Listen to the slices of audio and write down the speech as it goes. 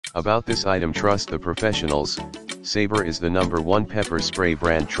About this item, trust the professionals. SABRE is the #1 pepper spray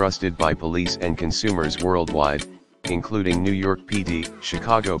brand trusted by police and consumers worldwide, including New York PD,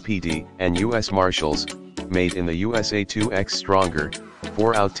 Chicago PD, and U.S. Marshals. Made in the USA. 2x stronger.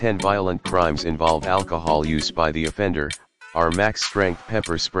 4 out 10 violent crimes involve alcohol use by the offender. Our max strength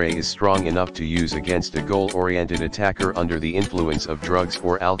pepper spray is strong enough to use against a goal-oriented attacker under the influence of drugs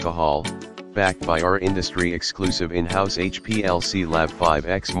or alcohol. Backed by our industry-exclusive in-house HPLC Lab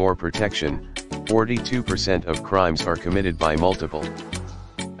 5x more protection. 42% of crimes are committed by multiple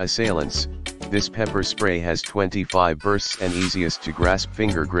assailants. This pepper spray has 25 bursts and easiest to grasp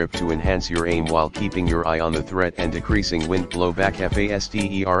finger grip to enhance your aim while keeping your eye on the threat and decreasing wind blowback.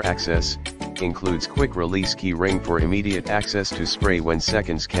 FASTER access. Includes quick release key ring for immediate access to spray when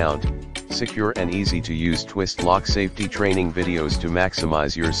seconds count. Secure and easy to use twist lock safety training videos to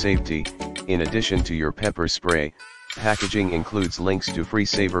maximize your safety. In addition to your pepper spray, packaging includes links to free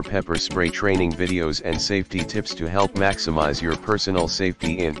SABRE pepper spray training videos and safety tips to help maximize your personal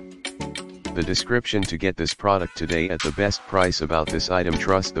safety in the description. To get this product today at the best price. About this item,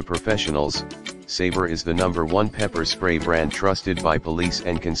 trust the professionals. SABRE is the #1 pepper spray brand trusted by police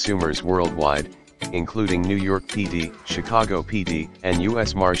and consumers worldwide, including New York PD, Chicago PD, and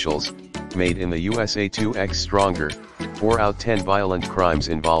U.S. Marshals. Made in the USA. 2x stronger. 4 out 10 violent crimes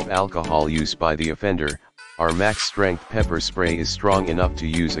involve alcohol use by the offender. Our max strength pepper spray is strong enough to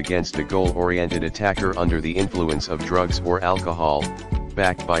use against a goal-oriented attacker under the influence of drugs or alcohol.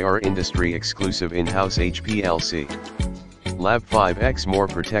 Backed by our industry exclusive in-house HPLC Lab 5x more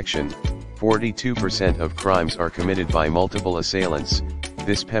protection. 42% of crimes are committed by multiple assailants.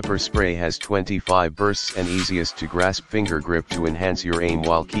 This pepper spray has 25 bursts and easiest to grasp finger grip to enhance your aim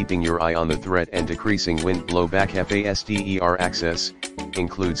while keeping your eye on the threat and decreasing wind blowback. FASTER access.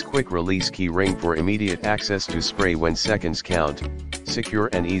 Includes quick release key ring for immediate access to spray when seconds count. Secure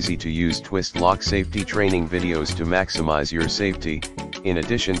and easy to use twist lock safety training videos to maximize your safety. In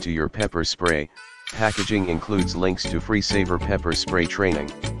addition to your pepper spray, packaging includes links to free SABRE pepper spray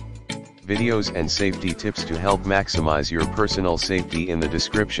training videos and safety tips to help maximize your personal safety in the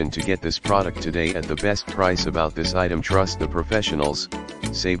description. To get this product today at the best price. About this item, trust the professionals.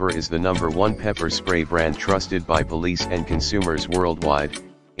 SABRE is the #1 pepper spray brand trusted by police and consumers worldwide,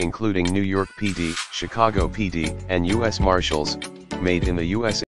 including New York PD, Chicago PD, and U.S. Marshals. Made in the USA.